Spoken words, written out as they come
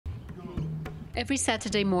Every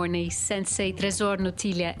Saturday morning, Sensei Tresor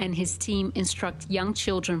Notilia and his team instruct young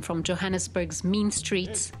children from Johannesburg's mean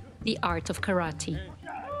streets the art of karate.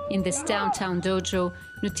 In this downtown dojo,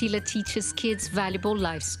 Notilia teaches kids valuable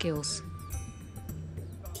life skills.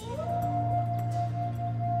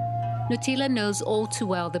 Notilia knows all too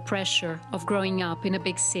well the pressure of growing up in a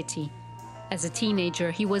big city. As a teenager,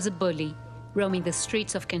 he was a bully, roaming the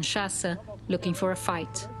streets of Kinshasa looking for a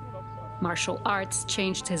fight. Martial arts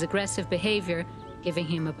changed his aggressive behavior, giving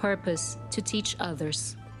him a purpose to teach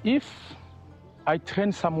others. If I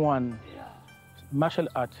train someone martial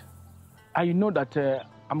art, I know that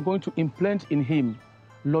I'm going to implant in him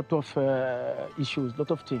a lot of issues, a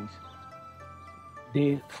lot of things.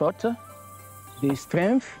 The thought, the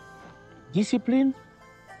strength, discipline,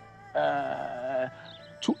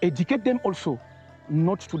 to educate them also,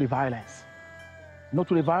 not to the violence. Not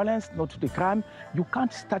to the violence, not to the crime. You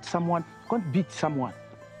can't start someone, you can't beat someone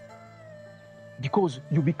because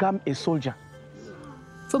you become a soldier.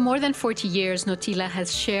 For more than 40 years, Notilia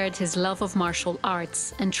has shared his love of martial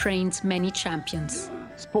arts and trained many champions.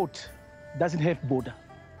 Sport doesn't have border.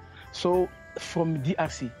 So from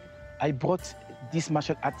DRC, I brought this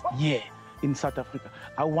martial art here in South Africa.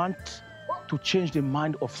 I want to change the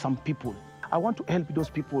mind of some people. I want to help those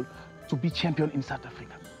people to be champion in South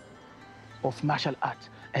Africa of martial art.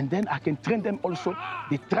 And then I can train them also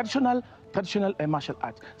the traditional martial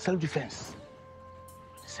art, self-defense.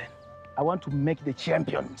 Listen, I want to make the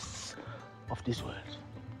champions of this world,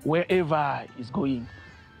 wherever it's going.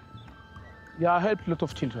 Yeah, I helped a lot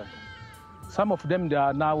of children. Some of them, they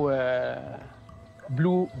are now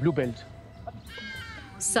blue belt.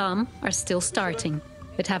 Some are still starting,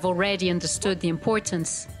 but have already understood the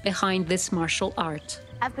importance behind this martial art.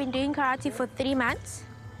 I've been doing karate for 3 months.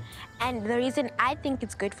 And the reason I think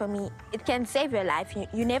it's good for me, it can save your life.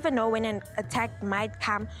 You never know when an attack might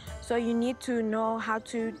come, so you need to know how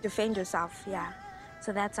to defend yourself, yeah.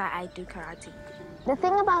 So that's why I do karate. The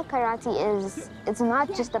thing about karate is it's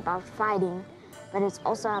not just about fighting, but it's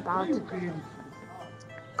also about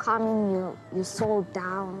calming your soul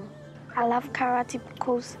down. I love karate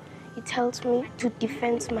because it helps me to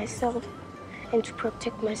defend myself and to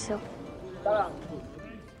protect myself.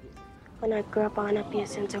 When I grow up, I want to be a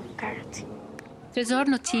sensei of karate. Tresor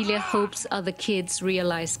Notilia hopes other kids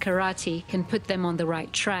realize karate can put them on the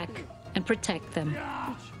right track and protect them.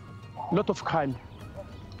 A lot of crime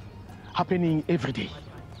happening every day.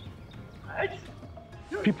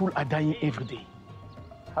 People are dying every day.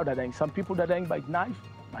 How they're dying? Some people are dying by knife,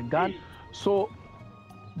 by gun. So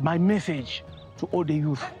my message to all the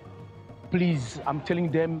youth, please, I'm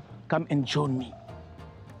telling them, come and join me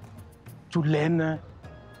to learn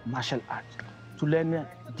martial art, to learn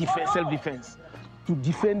self-defense, to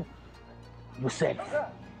defend yourself.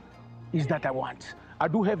 Is that I want. I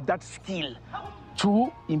do have that skill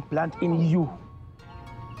to implant in you.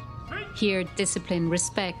 Here, discipline,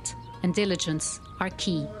 respect, and diligence are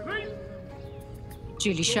key.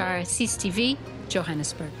 Julie Schar, CIS TV,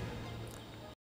 Johannesburg.